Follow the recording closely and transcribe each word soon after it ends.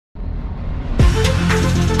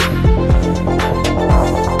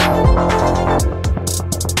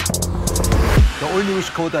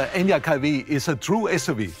all-new SKODA ENYAQ is a true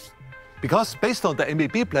SUV. Because based on the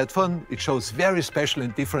MEB platform, it shows very special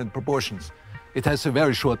and different proportions. It has a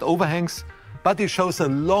very short overhangs, but it shows a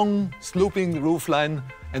long sloping roofline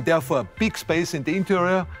and therefore big space in the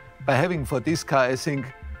interior by having for this car, I think,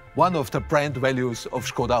 one of the brand values of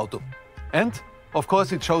SKODA Auto. And of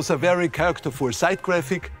course, it shows a very characterful side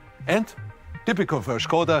graphic and typical for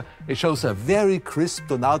SKODA, it shows a very crisp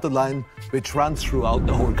tonado line which runs throughout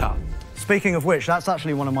the whole car. Speaking of which, that's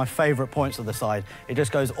actually one of my favourite points of the side. It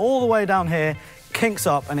just goes all the way down here, kinks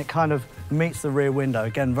up, and it kind of meets the rear window.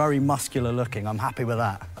 Again, very muscular looking. I'm happy with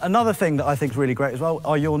that. Another thing that I think is really great as well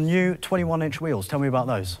are your new 21-inch wheels. Tell me about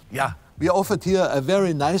those. Yeah, we offered here a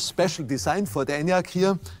very nice special design for the ENYAQ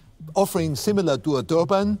here, offering similar to a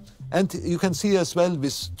turbine. And you can see as well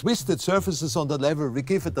with twisted surfaces on the level, we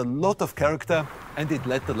give it a lot of character and it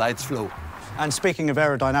let the lights flow. And speaking of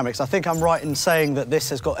aerodynamics, I think I'm right in saying that this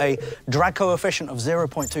has got a drag coefficient of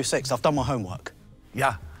 0.26. I've done my homework.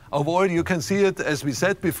 Yeah, overall you can see it, as we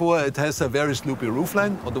said before, it has a very sloopy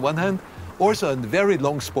roofline on the one hand, also a very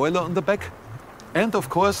long spoiler on the back. And of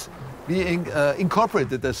course, we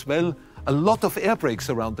incorporated as well a lot of air brakes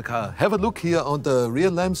around the car. Have a look here on the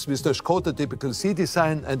rear lamps with the SKODA typical C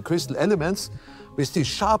design and crystal elements. With these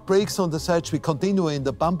sharp brakes on the sides, we continue in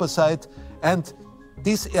the bumper side, and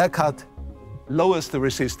this air cut lowers the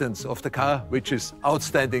resistance of the car, which is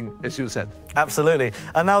outstanding, as you said. Absolutely.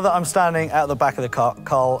 And now that I'm standing at the back of the car,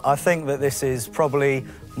 Carl, I think that this is probably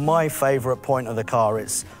my favourite point of the car.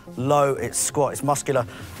 It's low, it's squat, it's muscular,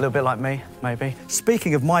 a little bit like me, maybe.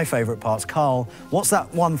 Speaking of my favourite parts, Carl, what's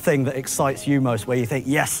that one thing that excites you most, where you think,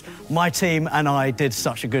 yes, my team and I did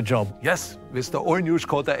such a good job? Yes, with the all-new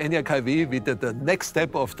SKODA ENYAQ, we did the next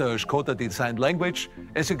step of the SKODA design language.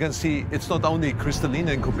 As you can see, it's not only crystalline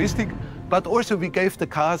and cubistic, but also we gave the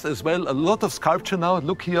cars as well a lot of sculpture now.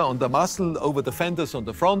 Look here on the muzzle, over the fenders on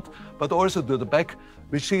the front, but also to the back,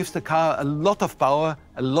 which gives the car a lot of power,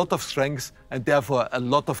 a lot of strength, and therefore a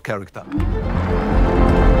lot of character.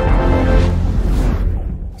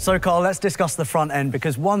 So, Carl, let's discuss the front end,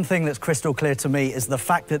 because one thing that's crystal clear to me is the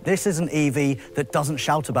fact that this is an EV that doesn't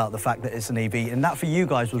shout about the fact that it's an EV, and that for you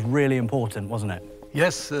guys was really important, wasn't it?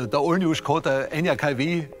 Yes, the all-new SKODA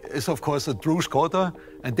ENYAQ is of course a true SKODA,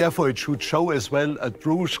 and therefore it should show as well a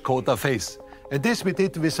true SKODA face. And this we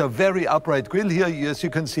did with a very upright grille here, as you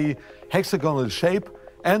can see, hexagonal shape,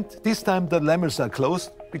 and this time the lamels are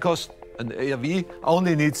closed because an ARV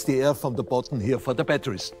only needs the air from the bottom here for the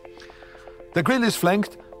batteries. The grille is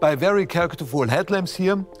flanked by very characterful headlamps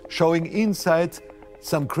here, showing inside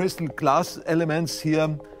some crystal glass elements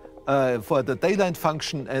here for the daylight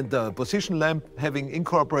function and the position lamp, having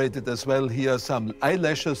incorporated as well here some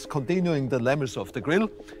eyelashes continuing the lamels of the grille.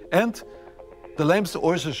 And the lamps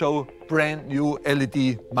also show brand new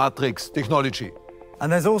LED matrix technology.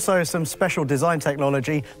 And there's also some special design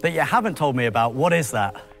technology that you haven't told me about. What is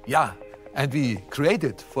that? Yeah, and we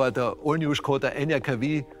created for the all-new SKODA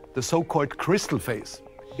ENYAQ the so-called crystal face.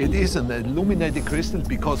 It is an illuminated crystal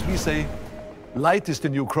because we say light is the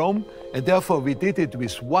new chrome, and therefore we did it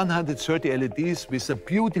with 130 LEDs with a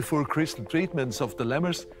beautiful crystal treatments of the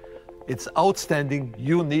lamels. It's outstanding,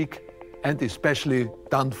 unique, and especially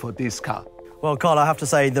done for this car. Well, Carl, I have to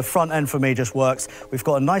say, the front end for me just works. We've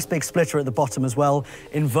got a nice big splitter at the bottom as well,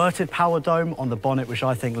 inverted power dome on the bonnet, which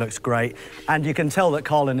I think looks great. And you can tell that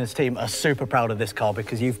Carl and his team are super proud of this car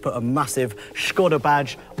because you've put a massive SKODA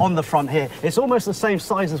badge on the front here. It's almost the same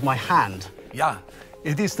size as my hand. Yeah,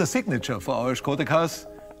 it is the signature for our SKODA cars.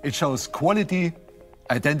 It shows quality,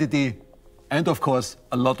 identity, and of course,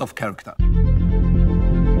 a lot of character.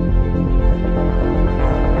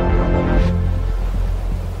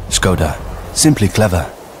 SKODA. Simply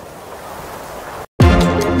clever.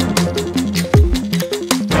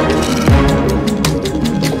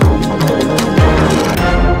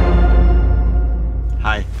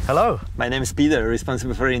 Hi. Hello. My name is Peter,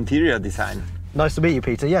 responsible for interior design. Nice to meet you,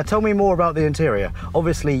 Peter. Yeah, tell me more about the interior.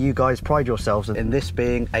 Obviously, you guys pride yourselves in this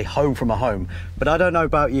being a home from a home. But I don't know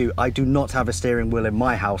about you, I do not have a steering wheel in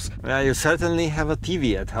my house. Well, you certainly have a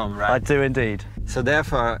TV at home, right? I do indeed. So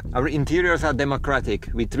therefore, our interiors are democratic.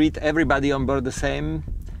 We treat everybody on board the same.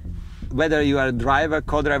 Whether you are a driver,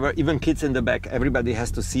 co-driver, even kids in the back, everybody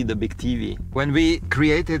has to see the big TV. When we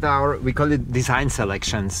created we call it design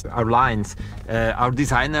selections, our lines, our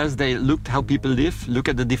designers, they looked how people live, look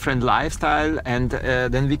at the different lifestyle, and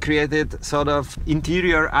then we created sort of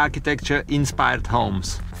interior architecture inspired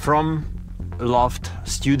homes. From loft,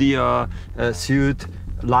 studio, suite,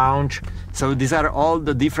 lounge. So these are all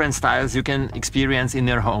the different styles you can experience in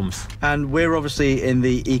your homes. And we're obviously in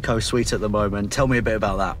the Eco Suite at the moment. Tell me a bit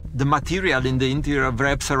about that. The material in the interior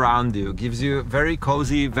wraps around you, gives you very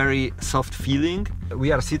cozy, very soft feeling.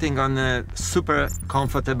 We are sitting on super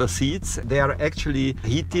comfortable seats. They are actually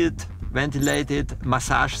heated, ventilated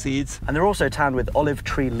massage seats. And they're also tanned with olive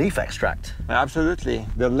tree leaf extract. Absolutely.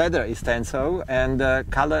 The leather is Tenso and the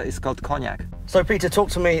color is called Cognac. So Peter, talk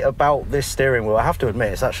to me about this steering wheel. I have to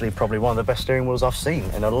admit, it's actually probably one of the best steering wheels I've seen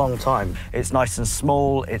in a long time. It's nice and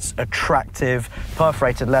small, it's attractive,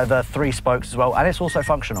 perforated leather, 3 spokes as well, and it's also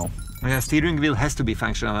functional. Yeah, steering wheel has to be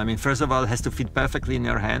functional. I mean, first of all, it has to fit perfectly in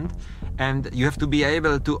your hand, and you have to be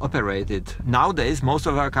able to operate it. Nowadays, most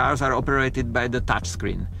of our cars are operated by the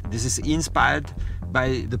touchscreen. This is inspired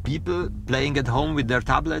by the people playing at home with their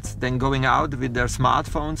tablets, then going out with their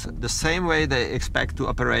smartphones, the same way they expect to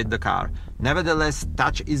operate the car. Nevertheless,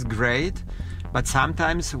 touch is great, but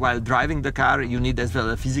sometimes while driving the car, you need as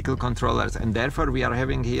well physical controllers, and therefore we are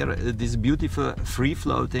having here these beautiful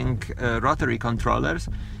free-floating rotary controllers.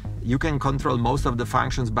 You can control most of the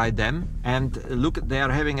functions by them, and look, they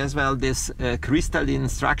are having as well this crystalline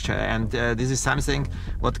structure, and this is something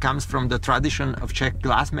what comes from the tradition of Czech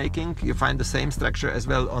glassmaking. You find the same structure as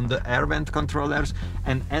well on the air vent controllers,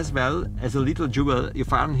 and as well as a little jewel, you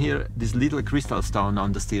found here this little crystal stone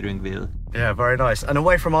on the steering wheel. Yeah, very nice. And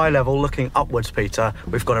away from eye level, looking upwards, Peter,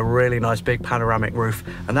 we've got a really nice big panoramic roof,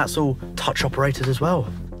 and that's all touch operated as well.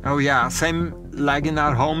 Oh yeah, same like in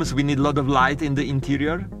our homes, we need a lot of light in the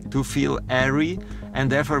interior to feel airy,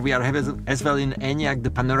 and therefore we are having as well in ENYAQ the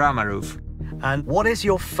panorama roof. And what is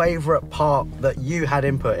your favorite part that you had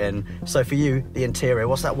input in? So for you, the interior,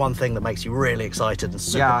 what's that one thing that makes you really excited and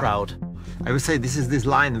super proud? I would say this is this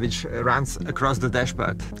line which runs across the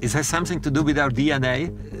dashboard. It has something to do with our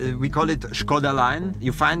DNA. We call it SKODA line.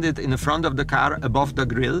 You find it in the front of the car above the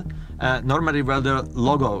grille, normally where the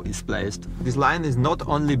logo is placed. This line is not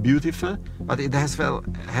only beautiful, but it has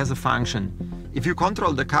a function. If you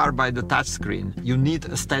control the car by the touchscreen, you need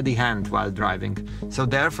a steady hand while driving. So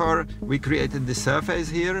therefore, we created this surface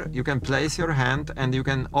here. You can place your hand and you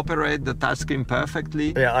can operate the touchscreen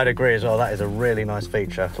perfectly. Yeah, I'd agree as well. That is a really nice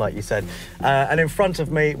feature, like you said. And in front of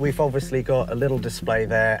me, we've obviously got a little display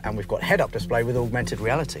there, and we've got head-up display with augmented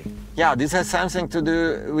reality. Yeah, this has something to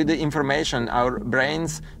do with the information our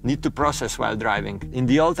brains need to process while driving. In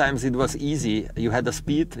the old times, it was easy. You had the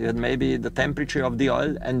speed, you had maybe the temperature of the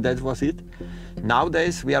oil, and that was it.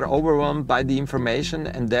 Nowadays, we are overwhelmed by the information,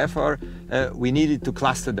 and therefore we needed to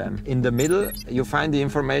cluster them. In the middle, you find the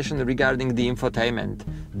information regarding the infotainment.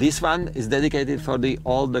 This one is dedicated for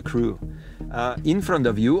all the crew. In front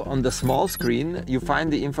of you, on the small screen, you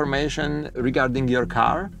find the information regarding your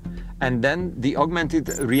car, and then the augmented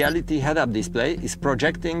reality head-up display is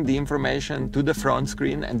projecting the information to the front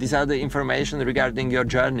screen, and these are the information regarding your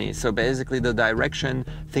journey. So basically the direction,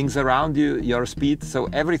 things around you, your speed, so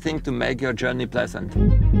everything to make your journey pleasant.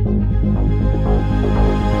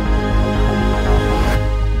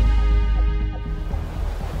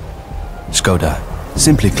 SKODA.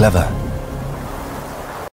 Simply clever.